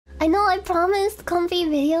I know I promised comfy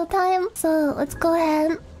video time, so let's go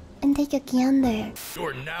ahead and take a gander.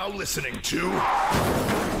 You're now listening to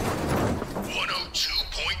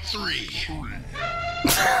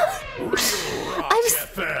 102.3 Real Rock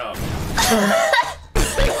FM.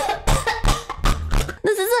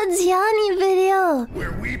 This is a Gianni video.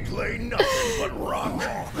 Where we play nothing but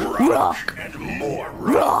rock, and more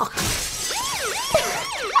rock. This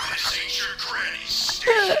ain't your granny's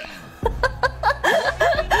station.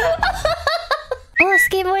 Oh,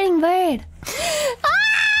 skateboarding bird.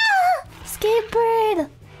 Ah! Skatebird.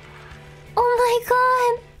 Oh my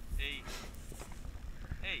god.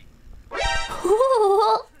 Hey.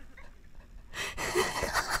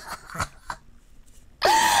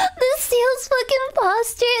 This Seal's fucking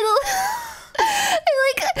posture.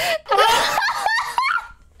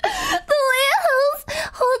 The way it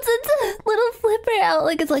holds its little flipper out,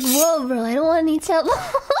 like it's like, whoa, bro, I don't want any trouble.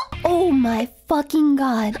 Oh my fucking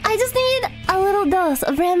god. I just need a little dose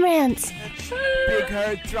of Ram Rants. Big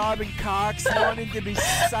herd throbbing cocks wanting to be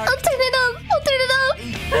sucked. I'll turn it up.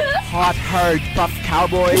 Hot herd buff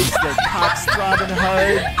cowboys, the cocks throbbing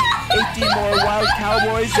herd. 18 more wild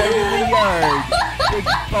cowboys out in the yard. Big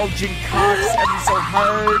bulging cocks, every so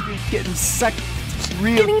hard, getting sucked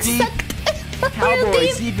real deep.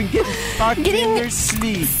 Cowboys even getting fucked in their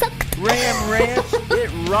sleep. Ram Ranch,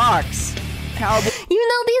 it rocks. Cowboys. You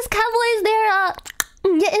know these cowboys, they're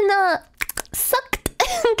getting sucked,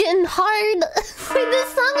 getting hard. Wait,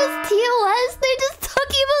 this song is TOS? They're just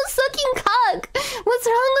talking about sucking cock. What's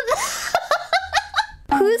wrong with that?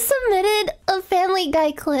 Who submitted a Family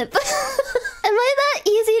Guy clip? Am I that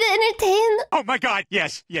easy to entertain? Oh my god,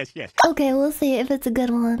 yes. Okay, we'll see if it's a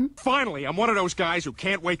good one. Finally, I'm one of those guys who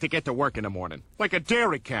can't wait to get to work in the morning. Like a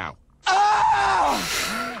dairy cow.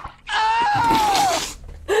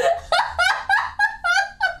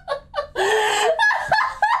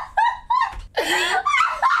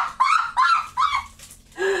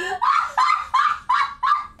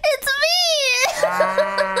 It's me!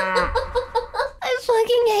 I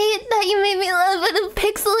fucking hate that you made me laugh at a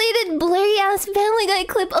pixelated, blurry-ass Family Guy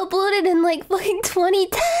clip uploaded in like fucking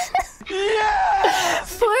 2010.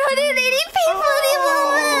 Yes! 480p funny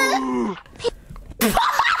moment!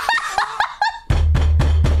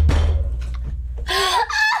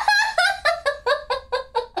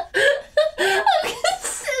 I'm gonna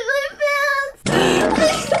shit my pants!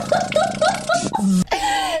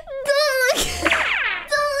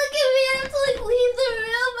 Don't look at me, I have to like leave the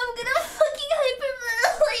room. I'm gonna fucking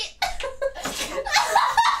hyperventilate.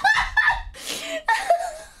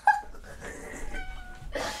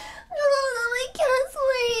 No, I can't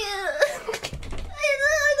swear. I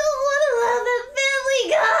don't want to laugh at Family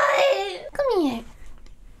Guy. Come here.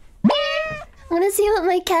 Wanna see what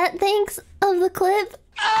my cat thinks of the clip?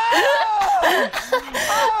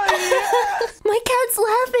 My cat's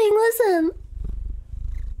laughing, listen.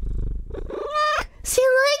 She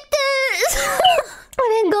liked it!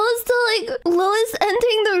 When it goes to like Lois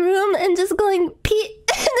entering the room and just going pee,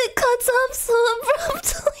 and it cuts off so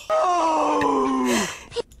abruptly.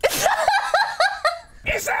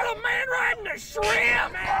 Is that a man riding a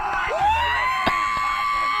shrimp?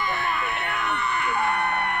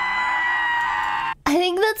 I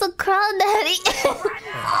think that's a crowd daddy.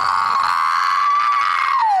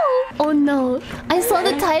 Oh no. I saw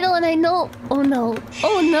the title and I know. Oh no.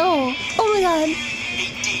 Oh no. Oh my god.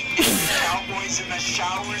 Cowboys in the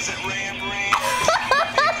showers at Ram Ranch.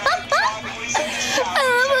 I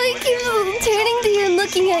love how he keeps turning to you and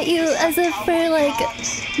looking at you as if for like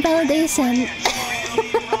validation.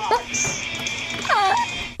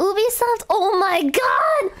 Ubisoft. Oh my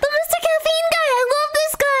god. The Mr. Caffeine guy. I love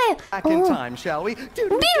this guy. Back in time, shall we?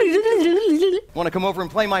 Want to come over and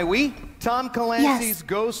play my Wii? Tom Clancy's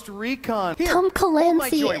Ghost Recon. Here, Tom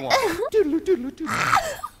Clancy. hold my joy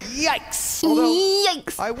Yikes! Although,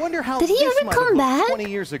 Yikes! I wonder how did he this ever might come have looked back? 20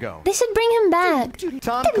 years ago. They should bring him back.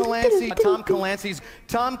 Tom Clancy's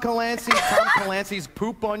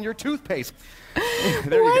poop on your toothpaste.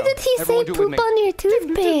 Why did he say poop on your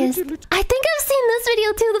toothpaste? I think I've seen this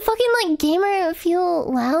video too. The fucking like gamer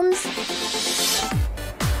fuel lounge.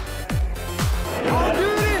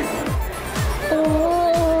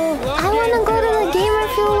 Oh, I wanna go to the gamer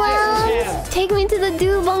fuel lounge. Take me to the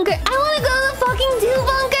dew bunker. I wanna go to the fucking dew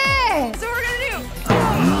bunker. So what we're gonna do?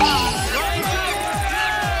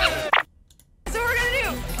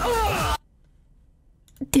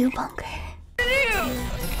 Dew bunker.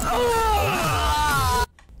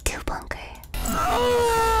 Dew bunker.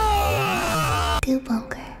 Dew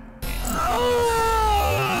bunker.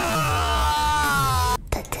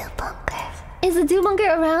 The dew bunker. Is the dew bunker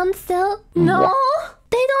around still? No.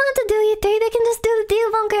 They don't have to do E3. They can just do the dew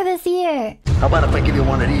bunker this year. How about if I give you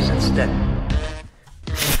one of these instead?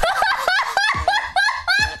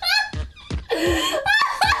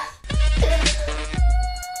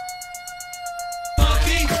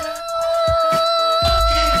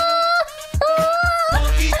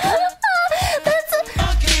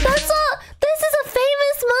 This is a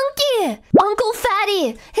famous monkey! Uncle Fatty!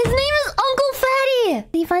 His name is Uncle Fatty!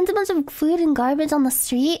 He finds a bunch of food and garbage on the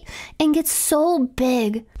street and gets so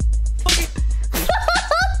big.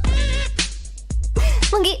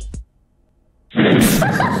 Monkey!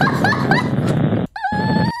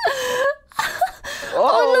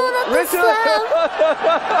 Oh no, not the slap!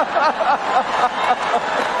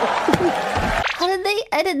 How did they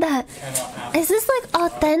edit that? Is this like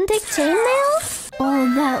authentic chainmail?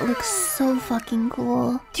 Oh, that looks so fucking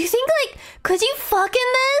cool. Do you think like, could you fuck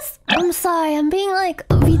in this? I'm sorry, I'm being like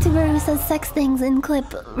a Vtuber who says sex things in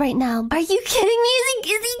clip right now. Are you kidding me? Is he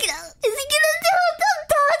gonna do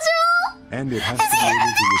dodgeball? And it has to be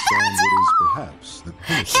able to withstand what is perhaps the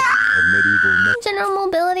pinnacle of medieval. General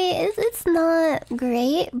mobility it's not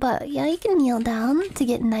great, but yeah, you can kneel down to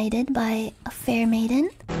get knighted by a fair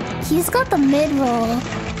maiden. He's got the mid roll.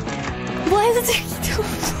 Why is it doing?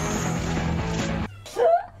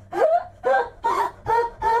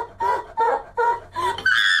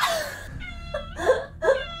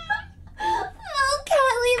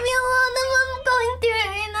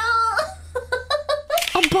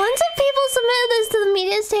 A bunch of people submitted this to the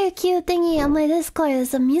mediashare Q thingy on my Discord.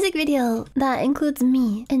 It's a music video that includes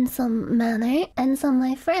me in some manner and some of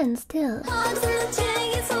my friends too. Pogs in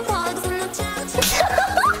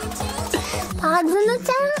the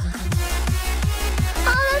chat?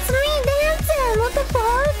 Oh, that's me dancing! What the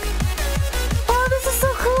fuck? Oh, this is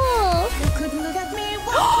so cool!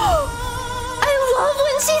 I love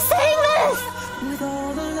when she sang this!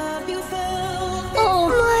 Oh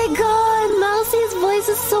my god, Mousie's voice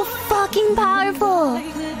is so fucking powerful!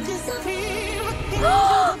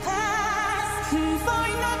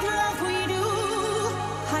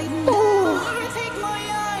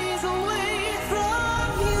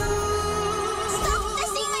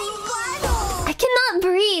 I cannot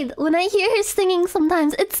breathe when I hear her singing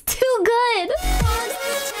sometimes. It's too good!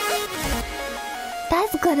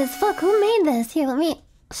 That's good as fuck. Who made this? Here, let me...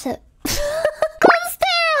 Shit.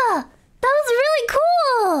 Constera! That was really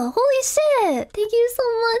cool! Holy shit! Thank you so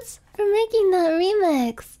much for making that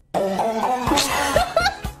remix.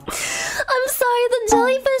 I'm sorry, the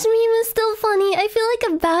jellyfish meme is still funny. I feel like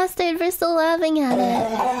a bastard for still laughing at it.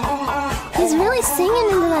 He's really singing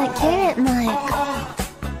into that carrot mic.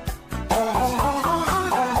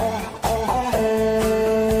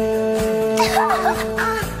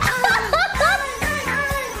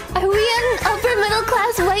 Are we an upper middle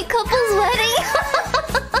class white couple's wedding?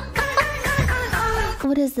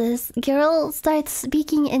 What is this? Girl starts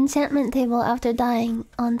speaking enchantment table after dying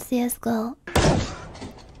on CSGO.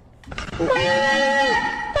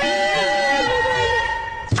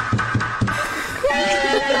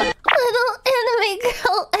 Little anime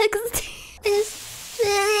girl XD is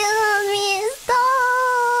sitting on me. Stop!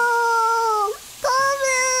 Stop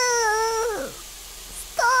it!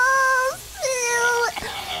 Stop it!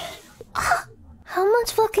 How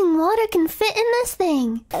much fucking water can fit in this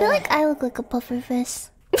thing? I feel like I look like a pufferfish.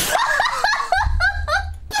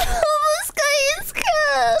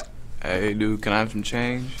 Hey, dude, can I have some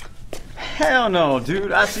change? Hell no,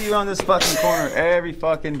 dude. I see you on this fucking corner every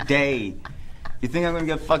fucking day. You think I'm gonna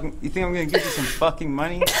get fucking... You think I'm gonna give you some fucking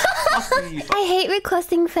money? I hate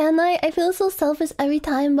requesting fan art. I feel so selfish every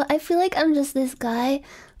time, but I feel like I'm just this guy.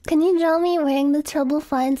 Can you draw me wearing the Trouble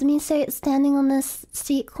Finds Me shirt standing on this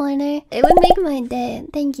street corner? It would make my day.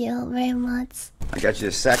 Thank you very much. I got you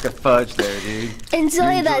a sack of fudge there, dude.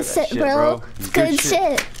 Enjoy that shit, bro. Good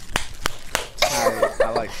shit. Tight.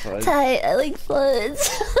 I like fudge. Tight. I like fudge.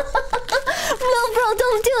 No, bro,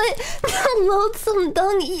 don't do it. Loathsome,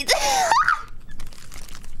 don't eat.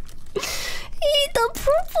 Eat the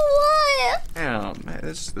poop, why? Damn, man,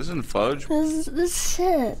 this isn't fudge. This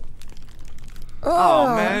shit.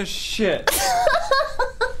 Oh man, shit.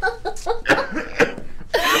 Kindness,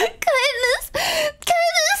 take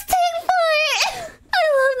fire. I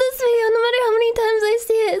love this video no matter how many times I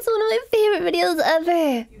see it. It's one of my favorite videos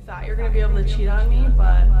ever. You thought you were gonna be able to cheat on me, but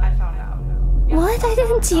I found out. What? I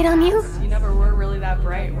didn't cheat on you. You never were really that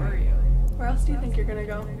bright, were you? Where else do you think you're gonna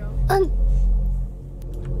go?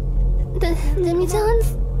 Jimmy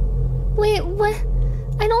John's? Wait, what?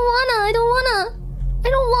 I don't wanna.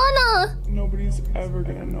 Nobody's ever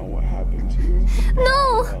gonna know what happened to you.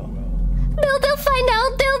 No! They'll find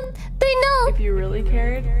out. They know. If you really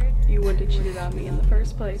cared, you wouldn't have cheated on me in the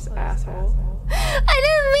first place, asshole. I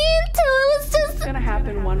didn't mean to. It was just It's gonna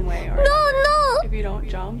happen one way or No. If you don't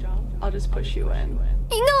jump, I'll just push you in.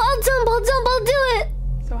 I'll jump, I'll do it.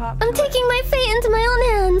 So hop I'm taking my fate into my own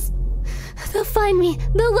hands. They'll find me.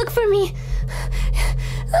 They'll look for me.